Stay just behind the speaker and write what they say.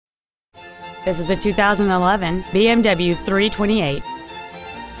This is a 2011 BMW 328.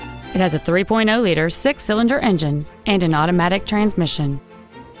 It has a 3.0-liter six-cylinder engine and an automatic transmission.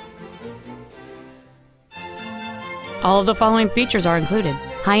 All of the following features are included: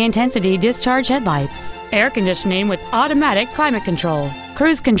 high-intensity discharge headlights, air conditioning with automatic climate control,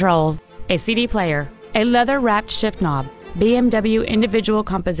 cruise control, a CD player, a leather-wrapped shift knob, BMW individual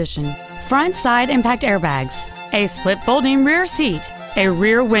composition, front side impact airbags, a split folding rear seat, a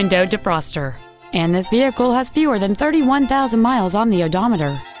rear window defroster, and this vehicle has fewer than 31,000 miles on the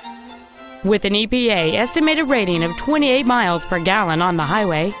odometer. With an EPA estimated rating of 28 miles per gallon on the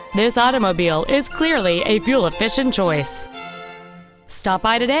highway, this automobile is clearly a fuel-efficient choice. Stop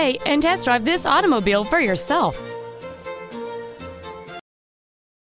by today and test drive this automobile for yourself.